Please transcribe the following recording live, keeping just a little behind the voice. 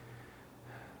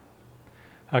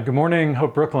Good morning,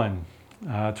 Hope Brooklyn.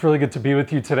 It's really good to be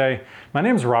with you today. My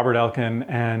name is Robert Elkin,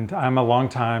 and I'm a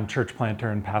longtime church planter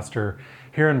and pastor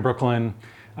here in Brooklyn.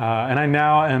 And I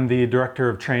now am the director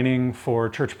of training for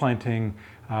church planting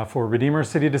for Redeemer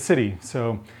City to City.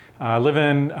 So I live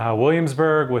in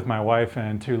Williamsburg with my wife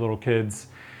and two little kids.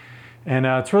 And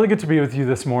it's really good to be with you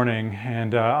this morning,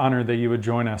 and honored that you would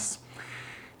join us.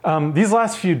 These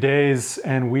last few days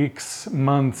and weeks,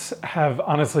 months have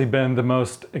honestly been the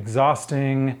most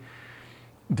exhausting,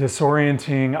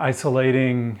 disorienting,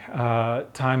 isolating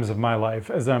times of my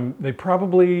life, as they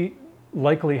probably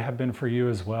likely have been for you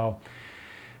as well.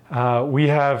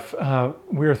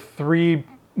 We're 3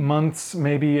 months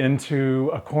maybe into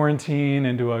a quarantine,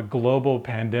 into a global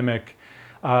pandemic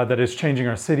that is changing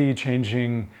our city,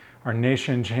 changing our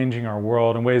nation, changing our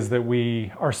world in ways that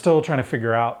we are still trying to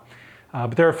figure out.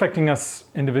 But they're affecting us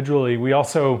individually. We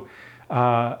also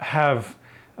have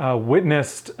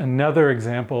witnessed another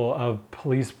example of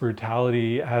police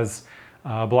brutality as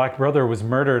a black brother was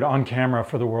murdered on camera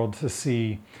for the world to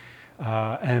see.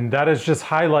 And that has just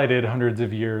highlighted hundreds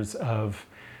of years of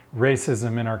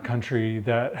racism in our country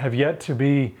that have yet to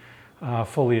be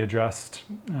fully addressed.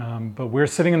 But we're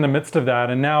sitting in the midst of that,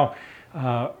 and now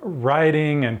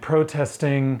rioting and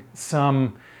protesting,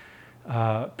 some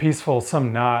peaceful,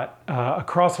 some not,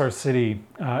 across our city,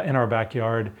 in our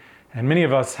backyard. And many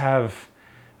of us have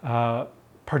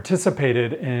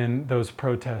participated in those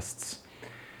protests.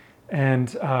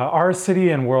 And our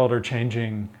city and world are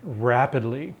changing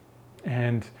rapidly.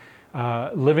 And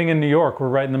living in New York, we're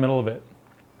right in the middle of it.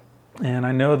 And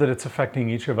I know that it's affecting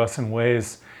each of us in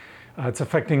ways. It's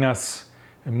affecting us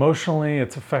emotionally,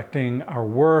 it's affecting our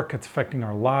work, it's affecting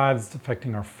our lives, it's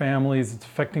affecting our families, it's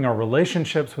affecting our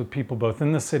relationships with people both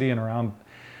in the city and around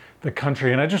the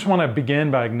country. And I just want to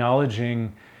begin by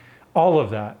acknowledging all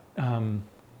of that. And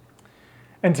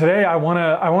today I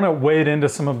want to wade into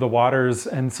some of the waters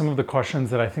and some of the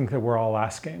questions that I think that we're all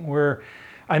asking.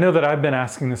 I know that I've been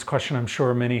asking this question, I'm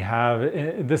sure many have,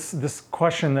 this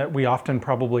question that we often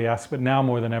probably ask, but now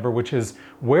more than ever, which is,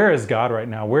 where is God right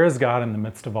now? Where is God in the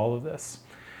midst of all of this?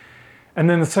 And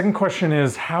then the second question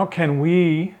is, how can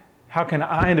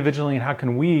I individually, and how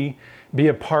can we be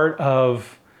a part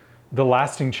of the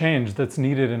lasting change that's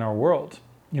needed in our world?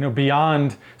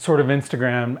 Beyond sort of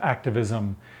Instagram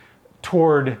activism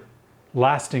toward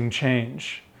lasting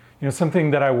change.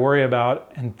 Something that I worry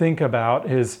about and think about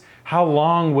is, how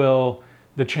long will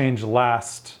the change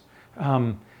last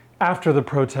after the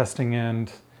protesting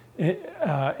ends,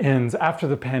 after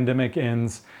the pandemic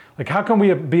ends? Like, how can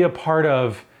we be a part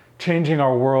of changing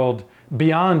our world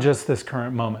beyond just this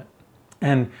current moment?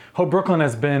 And Hope Brooklyn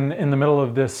has been in the middle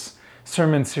of this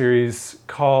sermon series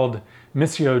called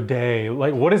Missio Day.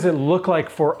 Like, what does it look like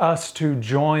for us to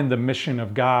join the mission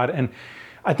of God? And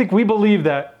I think we believe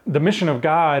that the mission of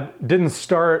God didn't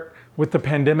start with the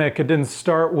pandemic. It didn't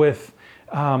start with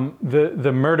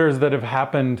the murders that have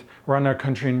happened around our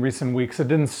country in recent weeks. It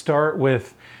didn't start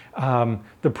with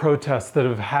the protests that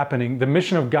have happening. The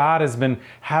mission of God has been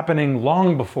happening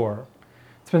long before.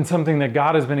 It's been something that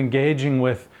God has been engaging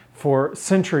with for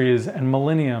centuries and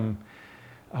millennium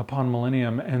upon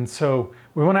millennium. And so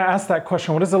we want to ask that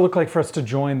question: what does it look like for us to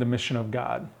join the mission of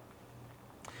God?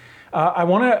 I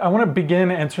want to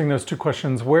begin answering those two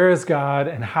questions. Where is God,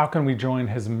 and how can we join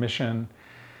his mission?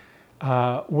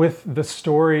 With the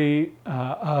story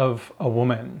of a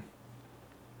woman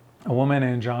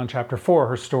in John chapter 4.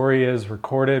 Her story is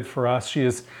recorded for us. She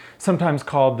is sometimes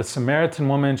called the Samaritan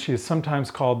woman. She is sometimes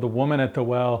called the woman at the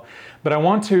well. But I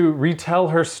want to retell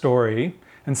her story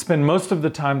and spend most of the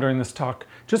time during this talk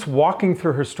just walking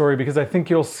through her story, because I think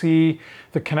you'll see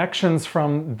the connections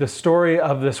from the story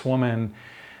of this woman,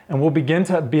 and we'll begin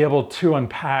to be able to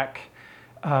unpack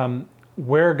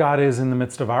where God is in the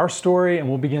midst of our story, and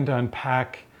we'll begin to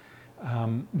unpack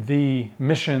the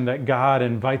mission that God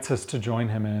invites us to join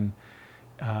him in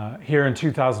here in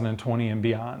 2020 and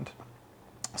beyond.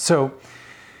 So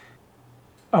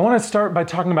I want to start by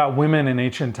talking about women in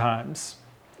ancient times.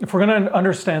 If we're going to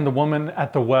understand the woman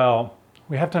at the well,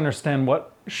 we have to understand what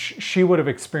she would have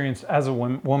experienced as a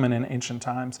woman in ancient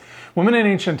times. Women in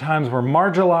ancient times were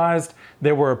marginalized,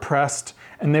 they were oppressed,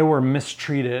 and they were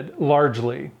mistreated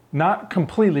largely. Not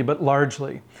completely, but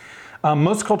largely.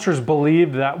 Most cultures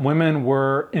believed that women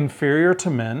were inferior to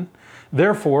men.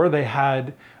 Therefore, they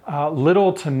had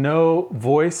little to no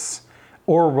voice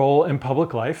or role in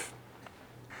public life.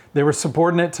 They were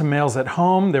subordinate to males at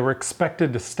home. They were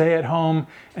expected to stay at home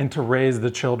and to raise the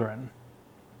children.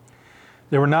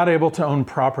 They were not able to own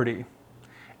property.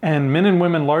 And men and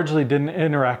women largely didn't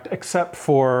interact except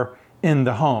for in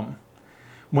the home.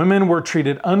 Women were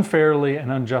treated unfairly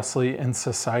and unjustly in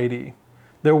society.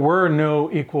 There were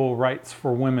no equal rights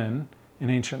for women in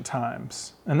ancient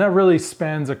times, and that really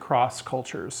spans across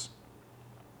cultures.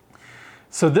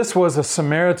 So this was a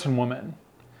Samaritan woman.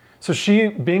 So she,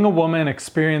 being a woman,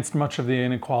 experienced much of the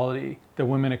inequality that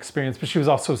women experienced, but she was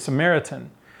also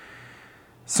Samaritan.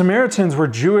 Samaritans were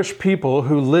Jewish people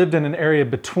who lived in an area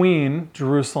between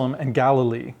Jerusalem and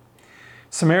Galilee.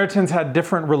 Samaritans had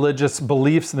different religious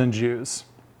beliefs than Jews.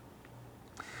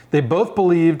 They both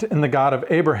believed in the God of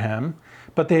Abraham,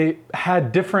 but they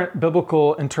had different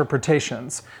biblical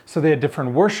interpretations. So they had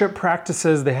different worship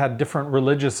practices, they had different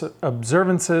religious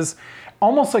observances,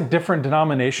 almost like different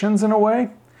denominations in a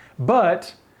way.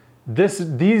 But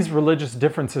these religious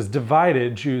differences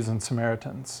divided Jews and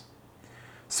Samaritans.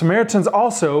 Samaritans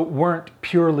also weren't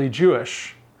purely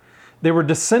Jewish. They were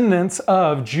descendants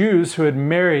of Jews who had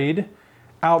married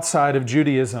outside of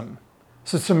Judaism.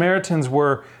 So Samaritans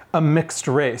were a mixed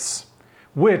race,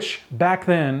 which back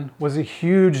then was a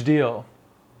huge deal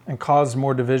and caused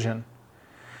more division.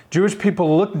 Jewish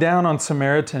people looked down on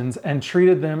Samaritans and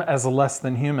treated them as less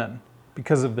than human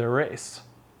because of their race.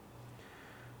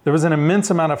 There was an immense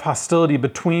amount of hostility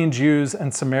between Jews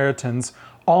and Samaritans,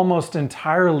 almost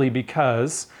entirely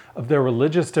because of their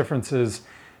religious differences,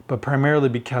 but primarily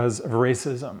because of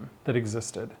racism that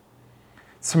existed.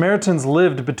 Samaritans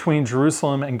lived between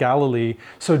Jerusalem and Galilee,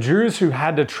 so Jews who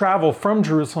had to travel from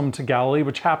Jerusalem to Galilee,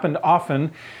 which happened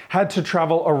often, had to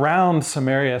travel around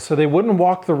Samaria. So they wouldn't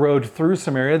walk the road through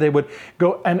Samaria, they would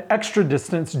go an extra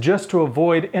distance just to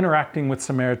avoid interacting with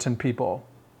Samaritan people.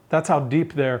 That's how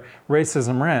deep their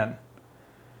racism ran.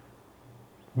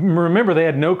 Remember, they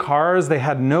had no cars, they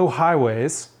had no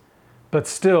highways, but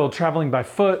still traveling by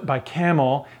foot, by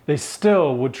camel, they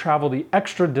still would travel the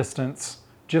extra distance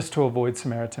just to avoid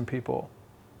Samaritan people.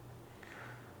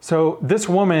 So this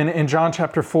woman in John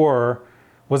chapter 4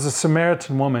 was a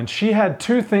Samaritan woman. She had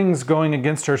two things going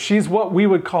against her. She's what we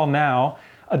would call now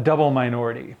a double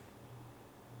minority.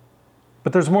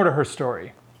 But there's more to her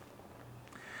story.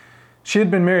 She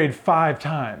had been married 5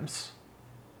 times.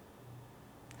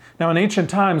 Now, in ancient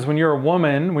times, when you're a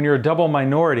woman, when you're a double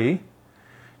minority,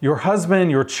 your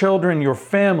husband, your children, your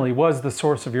family was the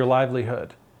source of your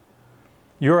livelihood.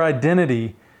 Your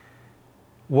identity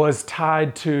was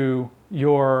tied to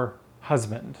your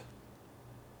husband.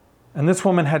 And this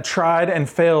woman had tried and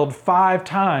failed 5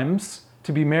 times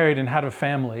to be married and have a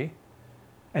family,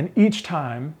 and each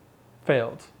time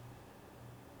failed.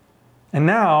 And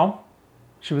now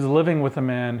she was living with a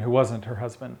man who wasn't her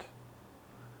husband.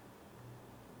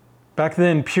 Back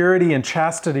then, purity and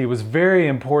chastity was very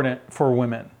important for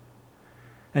women,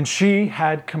 and she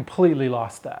had completely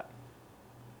lost that.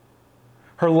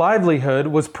 Her livelihood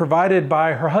was provided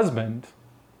by her husband,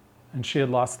 and she had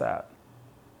lost that.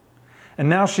 And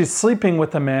now she's sleeping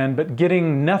with a man, but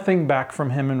getting nothing back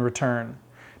from him in return.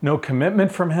 No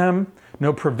commitment from him,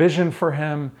 no provision for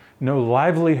him, no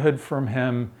livelihood from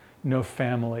him, no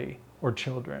family or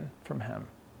children from him.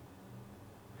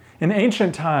 In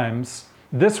ancient times,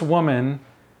 this woman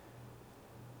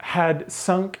had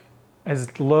sunk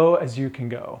as low as you can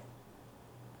go.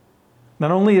 Not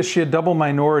only is she a double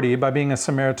minority by being a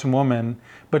Samaritan woman,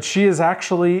 but she is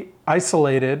actually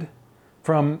isolated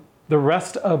from the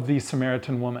rest of the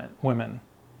Samaritan women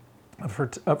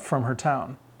from her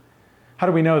town. How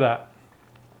do we know that?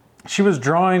 She was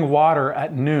drawing water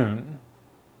at noon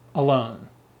alone.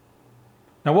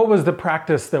 Now, what was the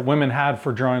practice that women had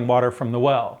for drawing water from the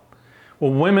well?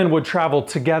 Well, women would travel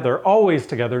together, always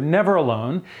together, never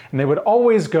alone, and they would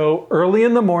always go early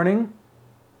in the morning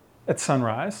at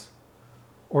sunrise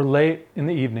or late in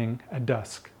the evening at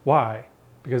dusk. Why?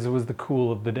 Because it was the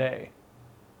cool of the day.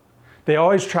 They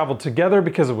always traveled together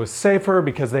because it was safer,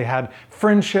 because they had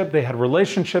friendship, they had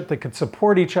relationship, they could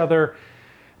support each other.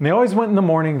 And they always went in the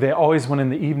morning, they always went in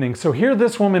the evening. So here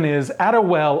this woman is at a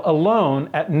well alone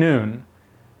at noon.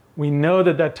 We know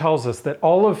that that tells us that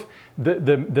all of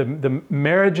the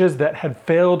marriages that had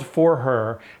failed for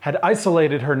her had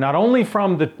isolated her not only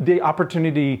from the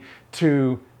opportunity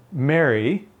to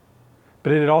marry,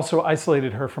 but it had also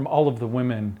isolated her from all of the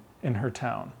women in her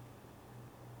town.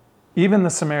 Even the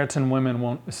Samaritan women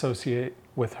won't associate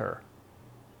with her.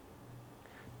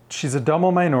 She's a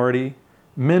double minority.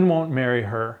 Men won't marry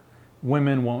her.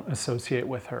 Women won't associate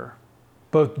with her.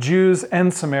 Both Jews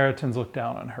and Samaritans look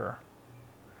down on her.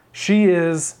 She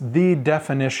is the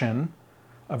definition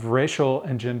of racial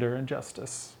and gender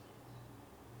injustice.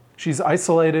 She's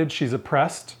isolated, she's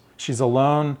oppressed, she's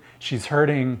alone, she's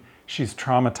hurting, she's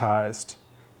traumatized,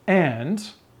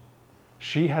 and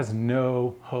she has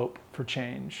no hope for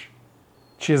change.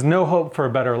 She has no hope for a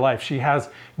better life. She has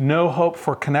no hope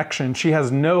for connection. She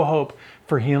has no hope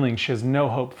for healing. She has no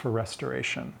hope for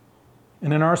restoration.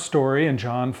 And in our story in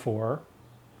John 4,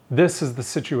 this is the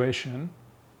situation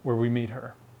where we meet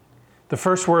her. The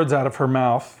first words out of her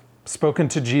mouth, spoken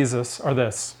to Jesus, are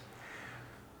this: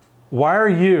 "Why are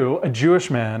you, a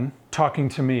Jewish man, talking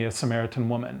to me, a Samaritan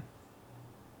woman?"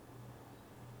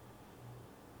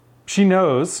 She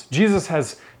knows Jesus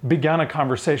has begun a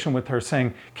conversation with her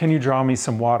saying, "Can you draw me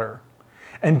some water?"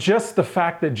 And just the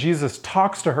fact that Jesus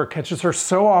talks to her catches her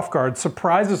so off guard,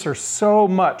 surprises her so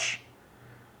much.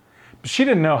 But she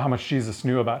didn't know how much Jesus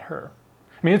knew about her.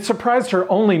 I mean, it surprised her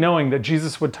only knowing that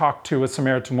Jesus would talk to a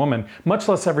Samaritan woman, much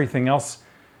less everything else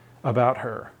about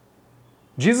her.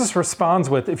 Jesus responds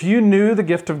with, "If you knew the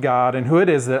gift of God and who it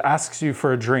is that asks you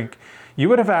for a drink, you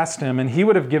would have asked him and he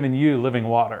would have given you living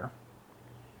water."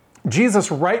 Jesus,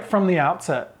 right from the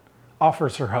outset,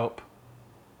 offers her hope.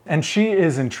 And she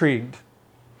is intrigued.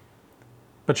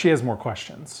 But she has more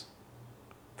questions.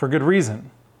 For good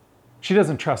reason. She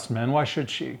doesn't trust men. Why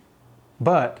should she?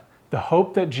 But the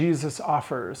hope that Jesus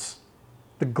offers,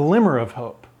 the glimmer of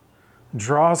hope,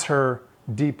 draws her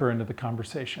deeper into the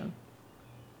conversation.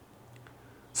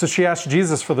 So she asked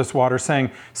Jesus for this water,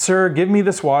 saying, "Sir, give me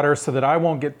this water so that I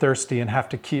won't get thirsty and have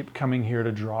to keep coming here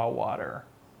to draw water."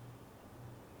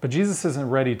 But Jesus isn't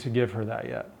ready to give her that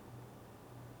yet.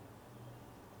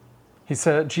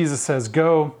 Jesus says,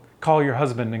 "Go, call your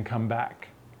husband and come back."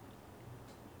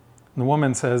 And the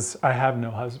woman says, "I have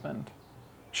no husband."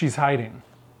 She's hiding.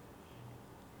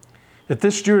 If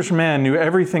this Jewish man knew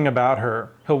everything about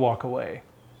her, he'll walk away.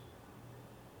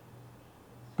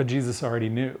 But Jesus already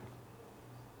knew.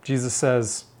 Jesus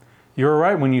says, "You're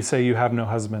right when you say you have no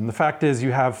husband. The fact is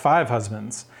you have 5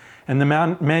 husbands, and the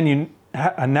man you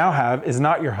now have is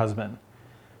not your husband.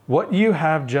 What you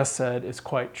have just said is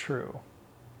quite true."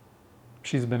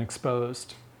 She's been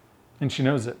exposed, and she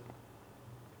knows it.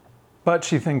 But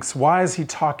she thinks, why is he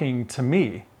talking to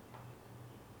me?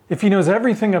 If he knows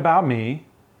everything about me,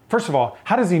 first of all,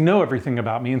 how does he know everything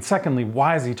about me? And secondly,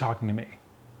 why is he talking to me?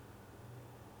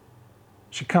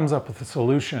 She comes up with a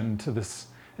solution to this,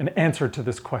 an answer to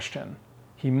this question.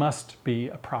 He must be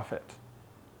a prophet.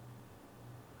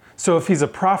 So if he's a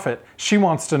prophet, she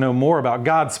wants to know more about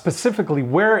God. Specifically,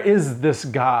 where is this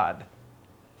God?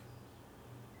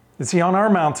 Is he on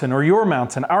our mountain or your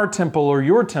mountain, our temple or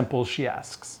your temple, she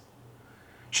asks.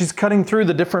 She's cutting through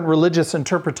the different religious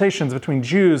interpretations between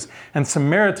Jews and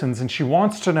Samaritans, and she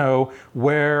wants to know,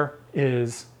 where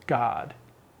is God?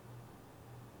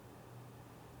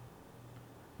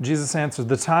 Jesus answered,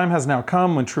 "The time has now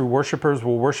come when true worshipers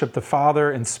will worship the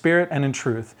Father in spirit and in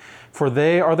truth, for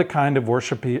they are the kind of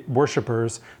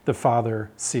worshipers the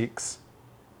Father seeks."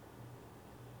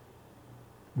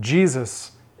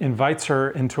 Jesus invites her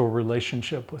into a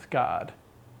relationship with God.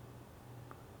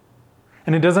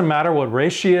 And it doesn't matter what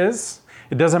race she is.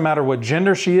 It doesn't matter what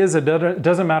gender she is. It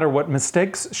doesn't matter what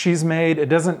mistakes she's made. It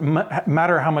doesn't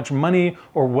matter how much money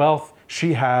or wealth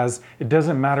she has. It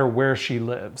doesn't matter where she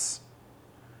lives.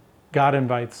 God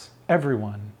invites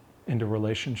everyone into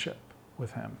relationship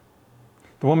with him.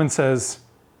 The woman says,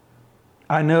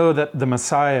 "I know that the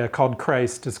Messiah called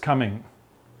Christ is coming.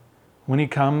 When he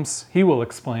comes, he will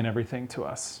explain everything to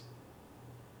us."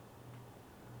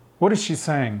 What is she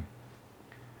saying?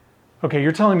 Okay,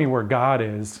 you're telling me where God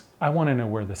is. I want to know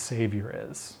where the Savior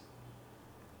is.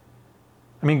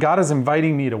 I mean, God is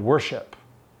inviting me to worship,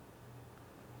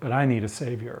 but I need a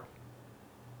Savior.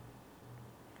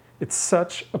 It's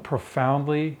such a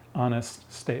profoundly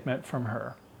honest statement from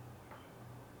her.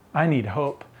 I need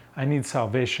hope. I need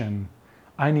salvation.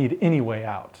 I need any way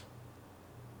out.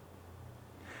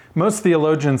 Most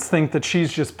theologians think that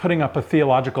she's just putting up a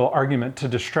theological argument to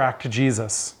distract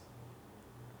Jesus.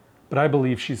 But I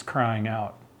believe she's crying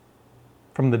out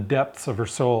from the depths of her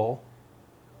soul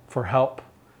for help,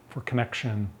 for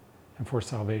connection, and for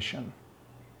salvation.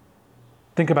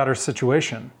 Think about her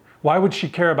situation. Why would she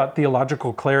care about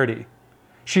theological clarity?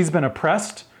 She's been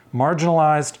oppressed,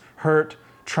 marginalized, hurt,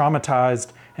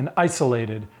 traumatized, and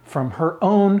isolated from her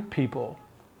own people.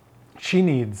 She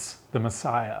needs the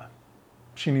Messiah.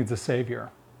 She needs a Savior.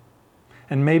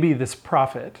 And maybe this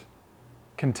prophet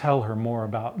can tell her more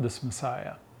about this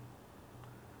Messiah.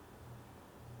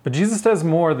 But Jesus does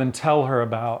more than tell her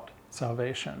about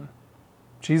salvation.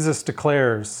 Jesus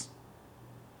declares,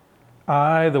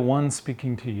 "I, the one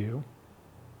speaking to you,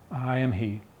 I am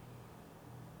he."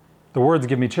 The words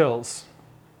give me chills.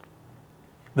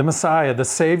 The Messiah, the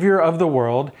Savior of the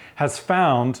world, has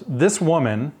found this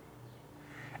woman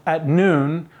at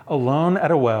noon alone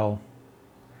at a well,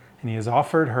 and he has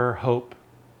offered her hope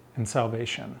and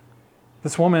salvation.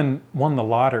 This woman won the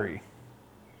lottery.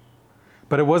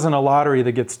 But it wasn't a lottery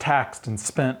that gets taxed and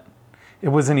spent. It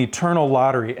was an eternal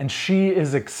lottery, and she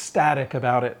is ecstatic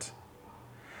about it.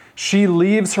 She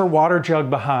leaves her water jug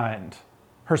behind,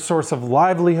 her source of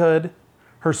livelihood,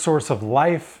 her source of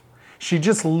life. She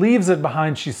just leaves it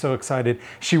behind. She's so excited.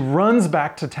 She runs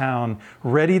back to town,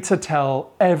 ready to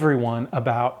tell everyone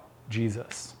about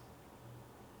Jesus.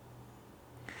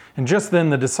 And just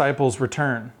then the disciples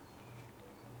return.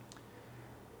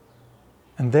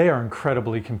 And they are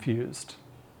incredibly confused.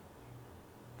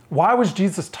 Why was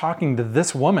Jesus talking to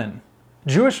this woman?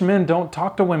 Jewish men don't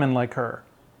talk to women like her.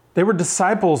 They were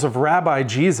disciples of Rabbi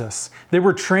Jesus. They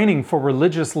were training for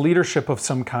religious leadership of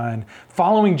some kind.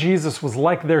 Following Jesus was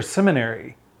like their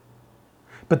seminary.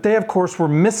 But they, of course, were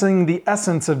missing the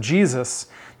essence of Jesus,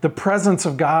 the presence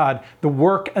of God, the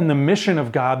work and the mission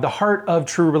of God, the heart of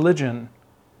true religion.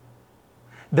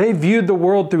 They viewed the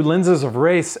world through lenses of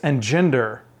race and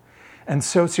gender and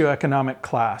socioeconomic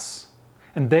class,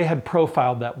 and they had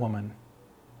profiled that woman.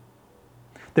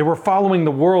 They were following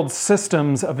the world's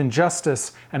systems of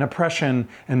injustice and oppression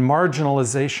and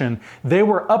marginalization. They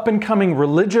were up-and-coming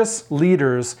religious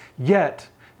leaders, yet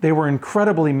they were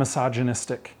incredibly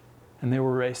misogynistic and they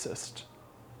were racist.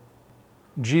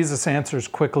 Jesus answers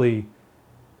quickly,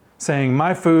 saying,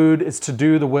 "My food is to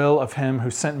do the will of him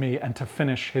who sent me and to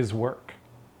finish his work."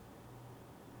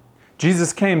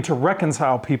 Jesus came to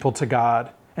reconcile people to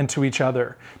God and to each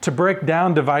other, to break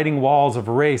down dividing walls of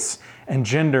race and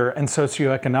gender and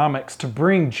socioeconomics, to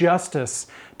bring justice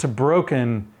to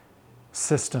broken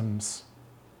systems,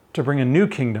 to bring a new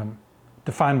kingdom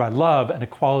defined by love and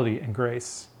equality and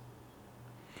grace.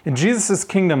 In Jesus'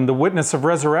 kingdom, the witness of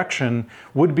resurrection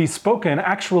would be spoken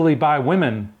actually by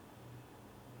women.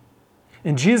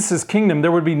 In Jesus' kingdom,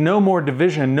 there would be no more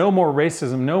division, no more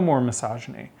racism, no more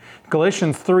misogyny.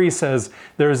 Galatians 3 says,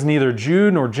 "There is neither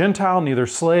Jew nor Gentile, neither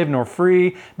slave nor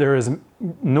free,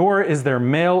 nor is there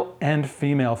male and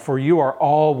female, for you are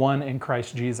all one in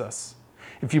Christ Jesus.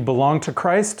 If you belong to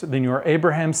Christ, then you are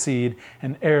Abraham's seed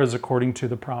and heirs according to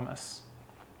the promise."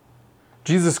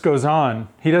 Jesus goes on.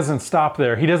 He doesn't stop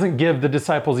there. He doesn't give the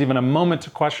disciples even a moment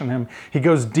to question him. He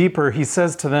goes deeper. He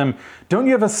says to them, "Don't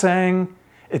you have a saying,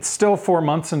 'It's still 4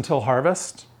 months until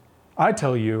harvest'? I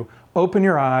tell you, open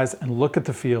your eyes and look at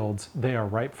the fields. They are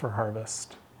ripe for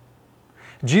harvest."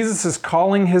 Jesus is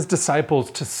calling his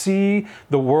disciples to see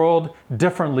the world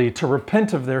differently, to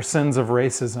repent of their sins of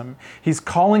racism. He's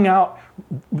calling out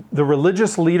the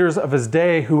religious leaders of his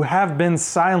day who have been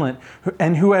silent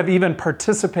and who have even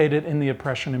participated in the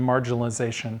oppression and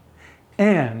marginalization.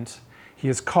 And he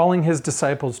is calling his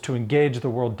disciples to engage the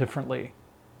world differently.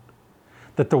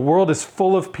 That the world is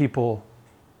full of people,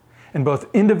 and both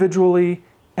individually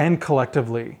and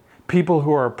collectively, people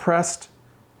who are oppressed,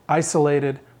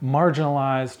 isolated,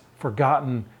 marginalized,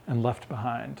 forgotten, and left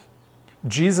behind.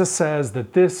 Jesus says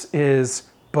that this is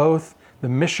both the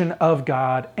mission of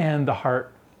God and the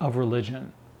heart of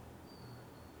religion.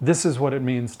 This is what it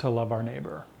means to love our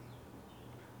neighbor.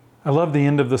 I love the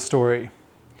end of the story.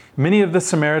 Many of the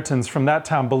Samaritans from that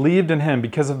town believed in him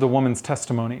because of the woman's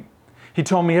testimony. "He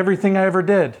told me everything I ever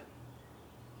did,"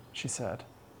 she said.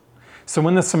 So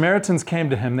when the Samaritans came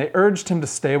to him, they urged him to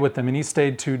stay with them, and he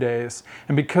stayed 2 days.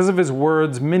 And because of his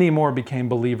words, many more became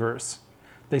believers.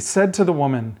 They said to the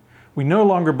woman, "We no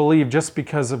longer believe just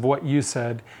because of what you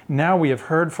said. Now we have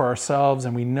heard for ourselves,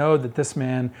 and we know that this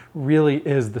man really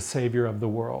is the Savior of the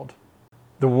world."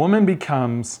 The woman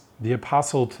becomes the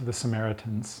apostle to the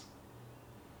Samaritans.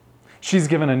 She's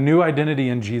given a new identity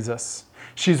in Jesus.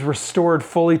 She's restored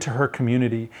fully to her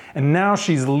community. And now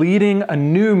she's leading a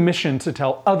new mission to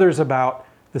tell others about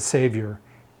the Savior.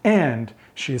 And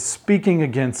she is speaking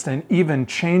against and even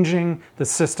changing the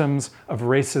systems of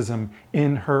racism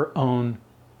in her own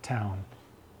town.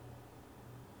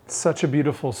 Such a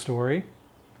beautiful story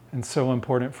and so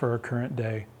important for our current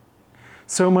day.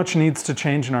 So much needs to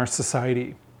change in our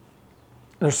society.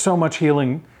 There's so much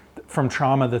healing from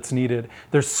trauma that's needed.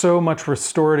 There's so much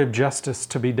restorative justice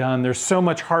to be done. There's so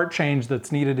much heart change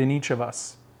that's needed in each of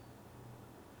us.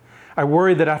 I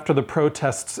worry that after the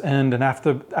protests end and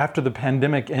after the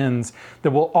pandemic ends,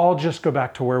 that we'll all just go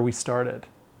back to where we started.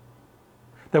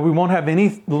 That we won't have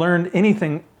learned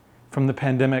anything from the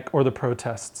pandemic or the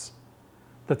protests.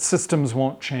 That systems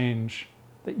won't change.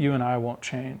 That you and I won't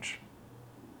change.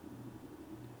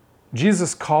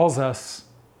 Jesus calls us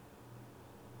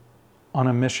on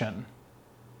a mission.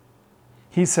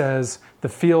 He says the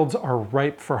fields are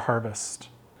ripe for harvest.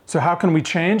 So how can we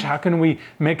change? How can we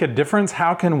make a difference?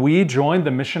 How can we join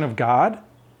the mission of God?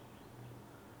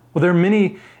 Well, there are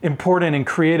many important and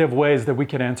creative ways that we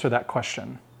could answer that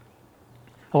question.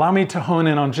 allow me to hone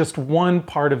in on just one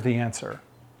part of the answer.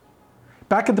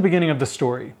 Back at the beginning of the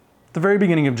story, the very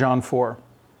beginning of John 4,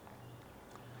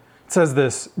 it says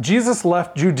this: Jesus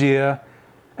left Judea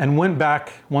and went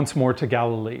back once more to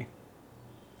Galilee.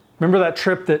 Remember that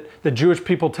trip that the Jewish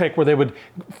people take where they would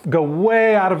go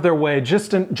way out of their way,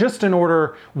 just in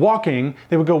order, walking,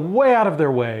 they would go way out of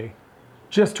their way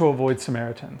just to avoid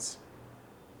Samaritans.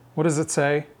 What does it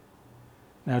say?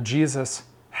 Now Jesus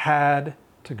had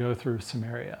to go through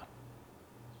Samaria.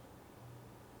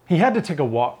 He had to take a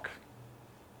walk.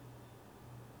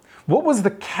 What was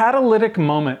the catalytic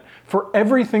moment for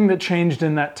everything that changed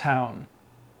in that town?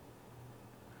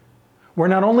 Where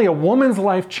not only a woman's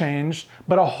life changed,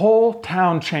 but a whole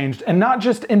town changed. And not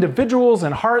just individuals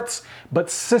and hearts, but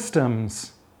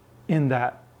systems in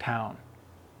that town.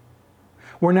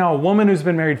 Where now a woman who's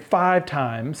been married 5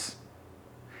 times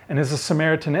and is a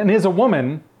Samaritan and is a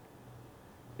woman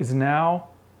is now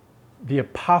the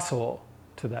apostle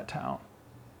to that town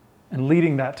and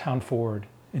leading that town forward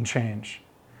in change.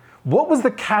 What was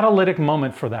the catalytic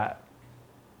moment for that?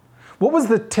 What was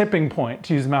the tipping point,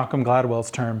 to use Malcolm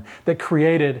Gladwell's term, that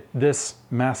created this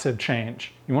massive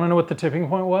change? You want to know what the tipping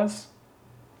point was?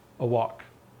 A walk.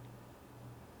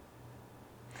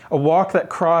 A walk that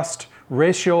crossed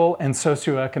racial and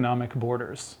socioeconomic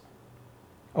borders.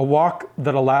 A walk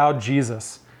that allowed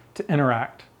Jesus to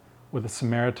interact with a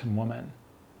Samaritan woman.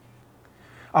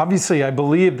 Obviously, I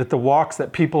believe that the walks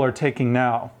that people are taking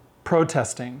now,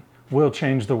 protesting, will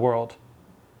change the world.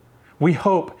 We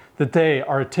hope that they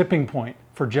are a tipping point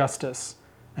for justice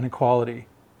and equality.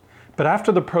 But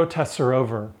after the protests are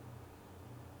over,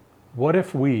 what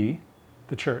if we,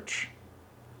 the church,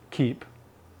 keep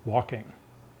walking?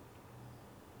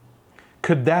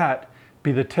 Could that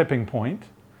be the tipping point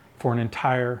for an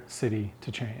entire city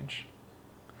to change?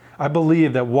 I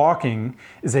believe that walking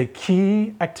is a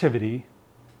key activity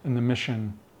in the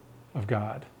mission of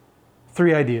God.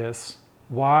 3 ideas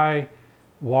why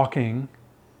walking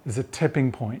is a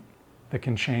tipping point that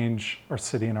can change our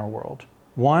city and our world.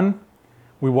 1,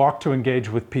 we walk to engage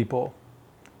with people.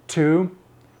 2,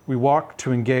 we walk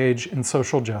to engage in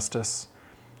social justice.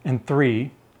 And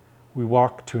 3, we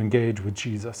walk to engage with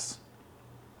Jesus.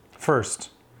 First,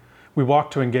 we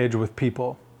walk to engage with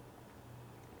people.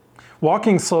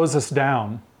 Walking slows us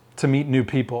down to meet new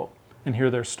people and hear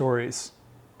their stories.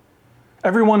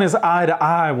 Everyone is eye to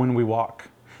eye when we walk.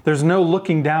 There's no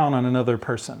looking down on another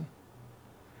person.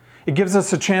 It gives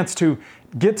us a chance to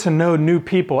get to know new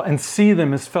people and see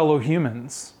them as fellow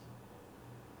humans.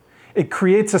 It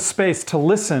creates a space to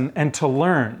listen and to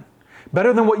learn,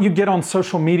 better than what you get on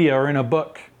social media or in a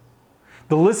book.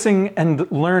 The listening and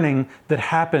learning that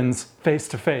happens face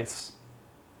to face.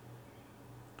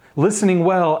 Listening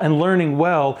well and learning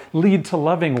well lead to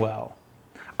loving well.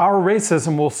 Our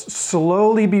racism will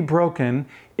slowly be broken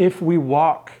if we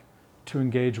walk to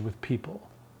engage with people.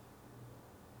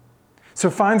 So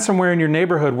find somewhere in your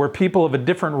neighborhood where people of a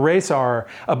different race are,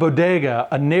 a bodega,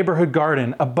 a neighborhood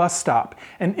garden, a bus stop,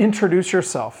 and introduce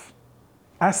yourself.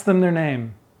 Ask them their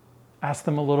name. Ask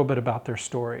them a little bit about their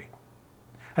story.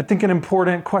 I think an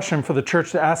important question for the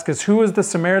church to ask is, who is the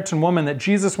Samaritan woman that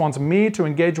Jesus wants me to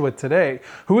engage with today?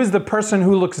 Who is the person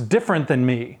who looks different than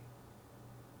me?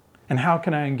 And how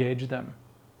can I engage them?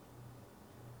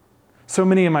 So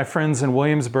many of my friends in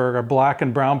Williamsburg are black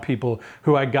and brown people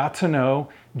who I got to know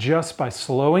just by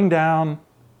slowing down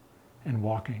and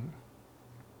walking.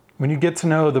 When you get to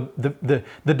know the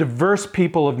diverse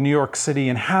people of New York City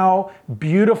and how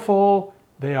beautiful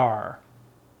they are,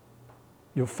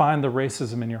 you'll find the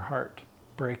racism in your heart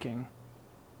breaking.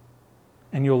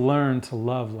 And you'll learn to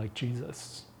love like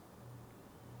Jesus.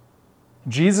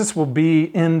 Jesus will be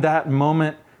in that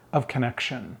moment of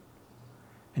connection,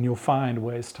 and you'll find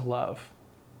ways to love.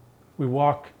 We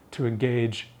walk to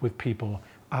engage with people,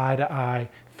 eye to eye,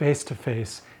 face to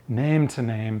face, name to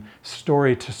name,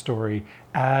 story to story,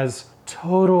 as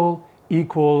total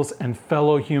equals and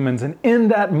fellow humans. And in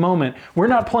that moment, we're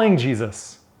not playing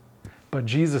Jesus, but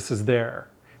Jesus is there.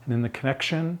 And in the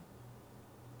connection,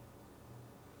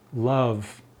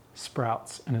 love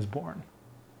sprouts and is born.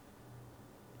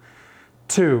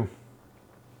 2,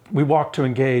 we walk to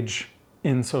engage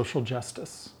in social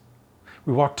justice.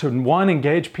 We walk to, 1,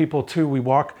 engage people. 2, we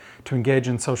walk to engage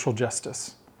in social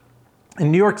justice.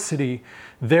 In New York City,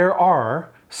 there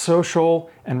are social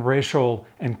and racial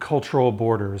and cultural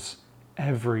borders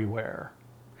everywhere.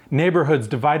 Neighborhoods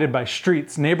divided by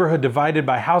streets, neighborhood divided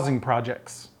by housing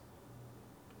projects.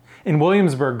 In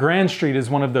Williamsburg, Grand Street is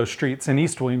one of those streets in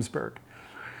East Williamsburg.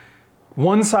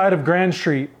 One side of Grand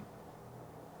Street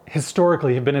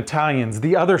historically have been Italians,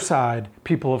 the other side,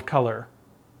 people of color.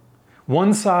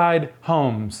 One side,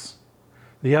 homes.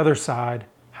 The other side,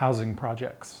 housing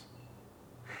projects.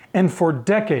 And for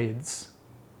decades,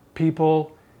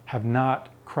 people have not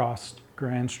crossed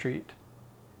Grand Street.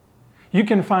 You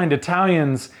can find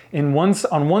Italians on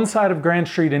one side of Grand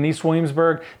Street in East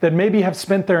Williamsburg that maybe have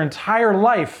spent their entire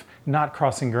life not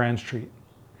crossing Grand Street.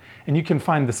 And you can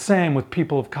find the same with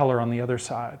people of color on the other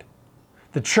side.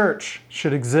 The church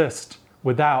should exist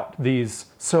without these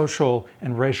social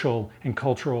and racial and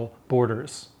cultural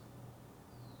borders.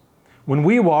 When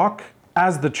we walk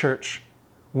as the church,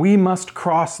 we must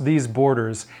cross these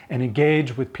borders and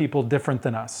engage with people different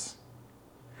than us.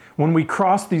 When we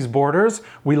cross these borders,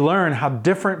 we learn how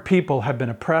different people have been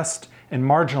oppressed and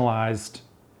marginalized,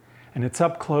 and it's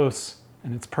up close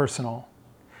and it's personal.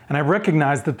 And I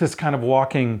recognize that this kind of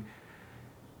walking,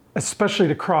 especially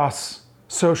to cross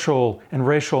social and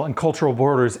racial and cultural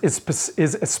borders,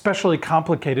 is especially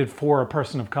complicated for a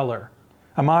person of color.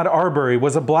 Ahmaud Arbery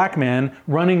was a black man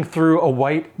running through a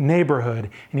white neighborhood,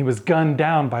 and he was gunned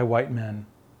down by white men.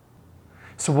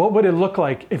 So what would it look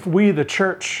like if we, the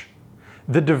church,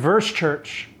 the diverse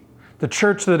church, the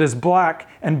church that is black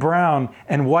and brown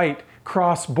and white,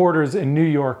 cross borders in New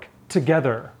York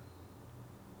together?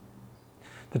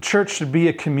 The church should be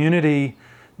a community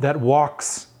that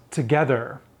walks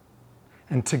together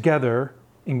and together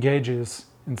engages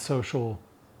in social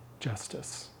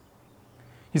justice.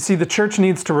 You see, the church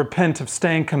needs to repent of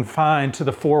staying confined to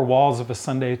the four walls of a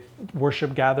Sunday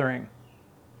worship gathering.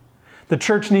 The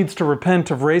church needs to repent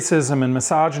of racism and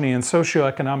misogyny and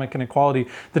socioeconomic inequality.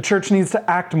 The church needs to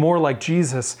act more like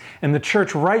Jesus. And the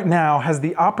church right now has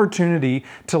the opportunity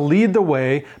to lead the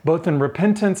way both in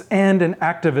repentance and in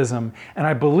activism. And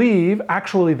I believe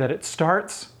actually that it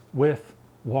starts with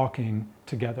walking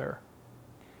together,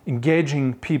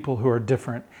 engaging people who are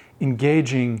different,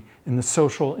 engaging in the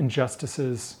social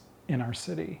injustices in our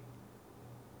city.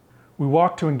 We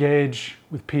walk to engage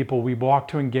with people. We walk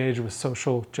to engage with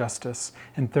social justice.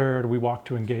 And third, we walk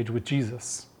to engage with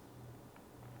Jesus.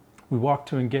 We walk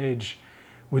to engage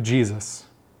with Jesus.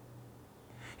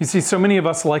 You see, so many of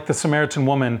us, like the Samaritan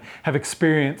woman, have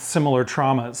experienced similar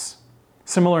traumas,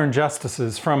 similar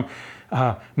injustices from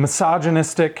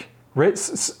misogynistic,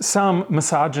 some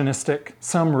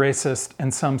racist,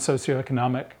 and some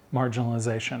socioeconomic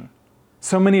marginalization.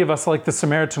 So many of us, like the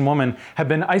Samaritan woman, have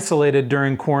been isolated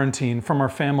during quarantine from our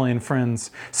family and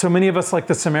friends. So many of us, like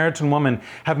the Samaritan woman,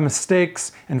 have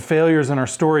mistakes and failures in our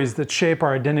stories that shape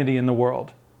our identity in the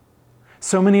world.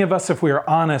 So many of us, if we are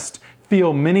honest,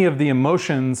 feel many of the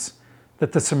emotions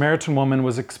that the Samaritan woman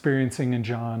was experiencing in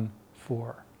John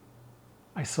 4.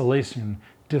 Isolation,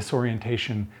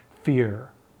 disorientation,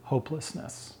 fear,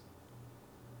 hopelessness.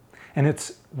 And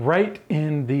it's right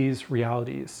in these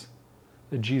realities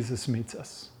that Jesus meets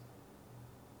us.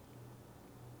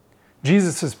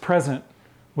 Jesus is present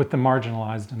with the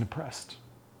marginalized and oppressed.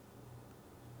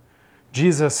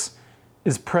 Jesus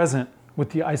is present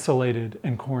with the isolated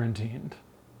and quarantined.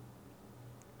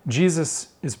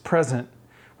 Jesus is present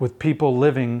with people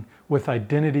living with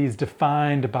identities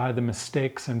defined by the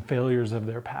mistakes and failures of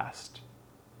their past.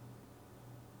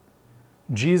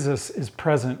 Jesus is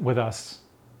present with us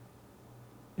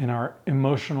in our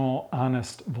emotional,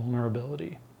 honest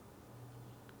vulnerability.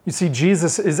 You see,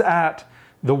 Jesus is at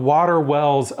the water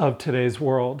wells of today's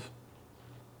world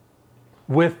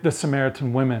with the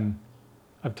Samaritan women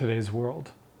of today's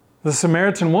world. The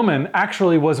Samaritan woman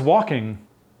actually was walking.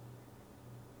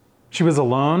 She was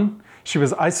alone, she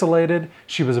was isolated,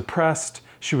 she was oppressed,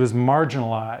 she was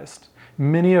marginalized.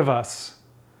 Many of us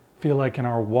feel like in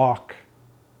our walk,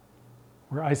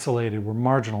 we're isolated, we're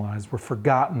marginalized, we're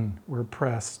forgotten, we're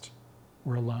oppressed,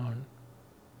 we're alone.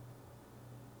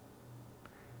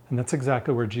 And that's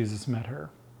exactly where Jesus met her.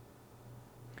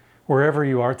 Wherever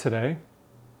you are today,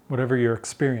 whatever your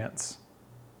experience,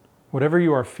 whatever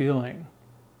you are feeling,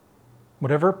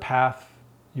 whatever path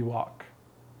you walk,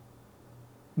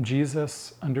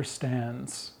 Jesus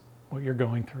understands what you're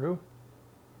going through,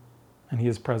 and he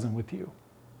is present with you.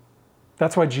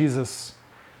 That's why Jesus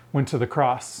went to the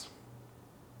cross,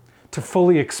 to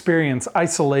fully experience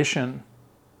isolation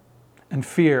and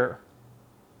fear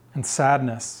and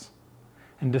sadness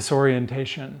and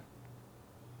disorientation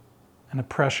and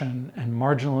oppression and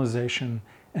marginalization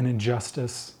and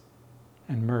injustice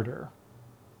and murder.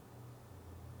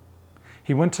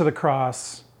 He went to the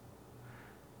cross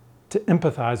to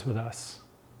empathize with us.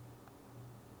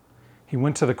 He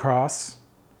went to the cross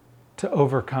to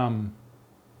overcome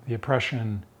the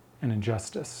oppression and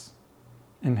injustice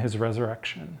in his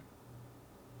resurrection.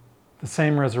 The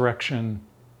same resurrection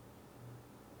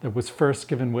that was first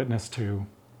given witness to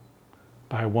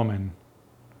by a woman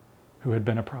who had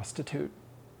been a prostitute.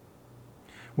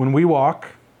 When we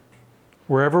walk,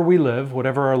 wherever we live,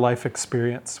 whatever our life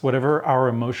experience, whatever our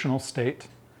emotional state,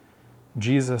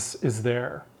 Jesus is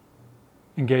there,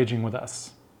 engaging with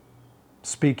us,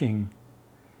 speaking,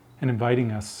 and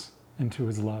inviting us into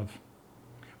his love.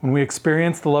 When we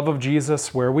experience the love of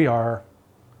Jesus where we are,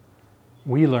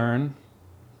 we learn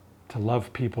to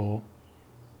love people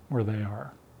where they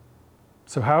are.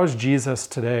 So how is Jesus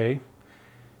today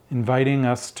inviting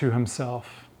us to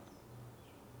himself,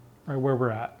 right where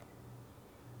we're at?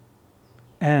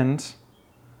 And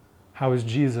how is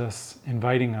Jesus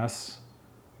inviting us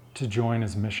to join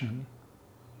his mission?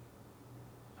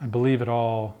 I believe it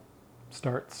all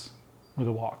starts with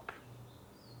a walk.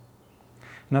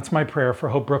 And that's my prayer for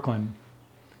Hope Brooklyn.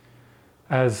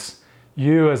 As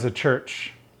you as a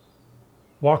church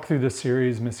walk through this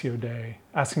series, Missio Day,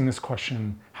 asking this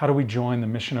question, how do we join the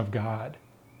mission of God?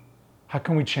 How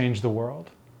can we change the world?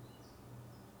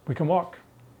 We can walk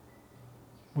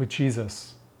with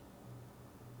Jesus,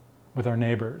 with our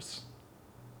neighbors,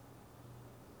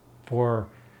 for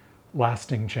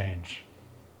lasting change.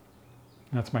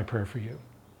 And that's my prayer for you.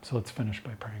 So let's finish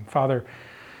by praying. Father,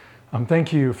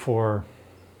 thank you for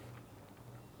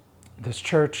this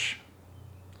church.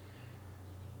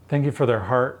 Thank you for their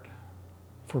heart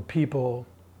for people,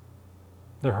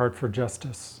 their heart for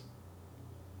justice.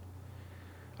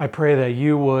 I pray that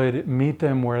you would meet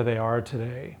them where they are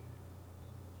today,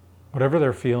 whatever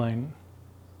they're feeling,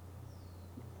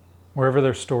 wherever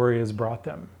their story has brought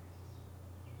them.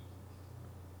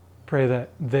 Pray that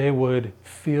they would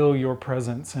feel your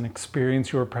presence and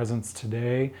experience your presence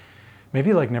today,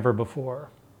 maybe like never before.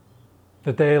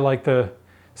 That they, like the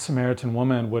Samaritan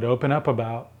woman, would open up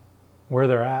about where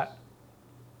they're at,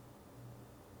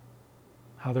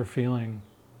 how they're feeling,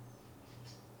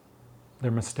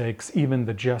 their mistakes, even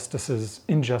the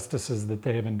injustices that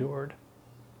they have endured.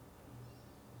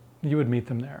 You would meet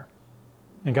them there.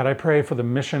 And God, I pray for the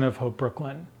mission of Hope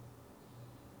Brooklyn.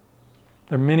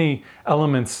 There are many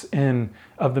elements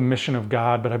of the mission of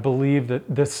God, but I believe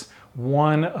that this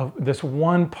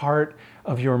one part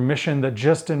of your mission that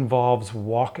just involves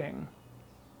walking.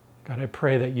 God, I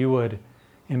pray that you would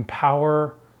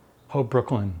empower Hope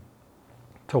Brooklyn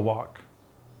to walk,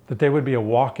 that they would be a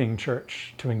walking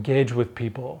church, to engage with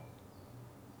people,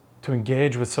 to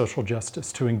engage with social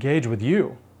justice, to engage with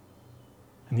you,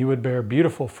 and you would bear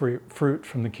beautiful fruit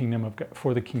from the kingdom of God,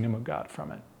 for the kingdom of God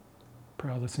from it.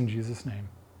 Pray all this in Jesus' name.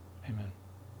 Amen.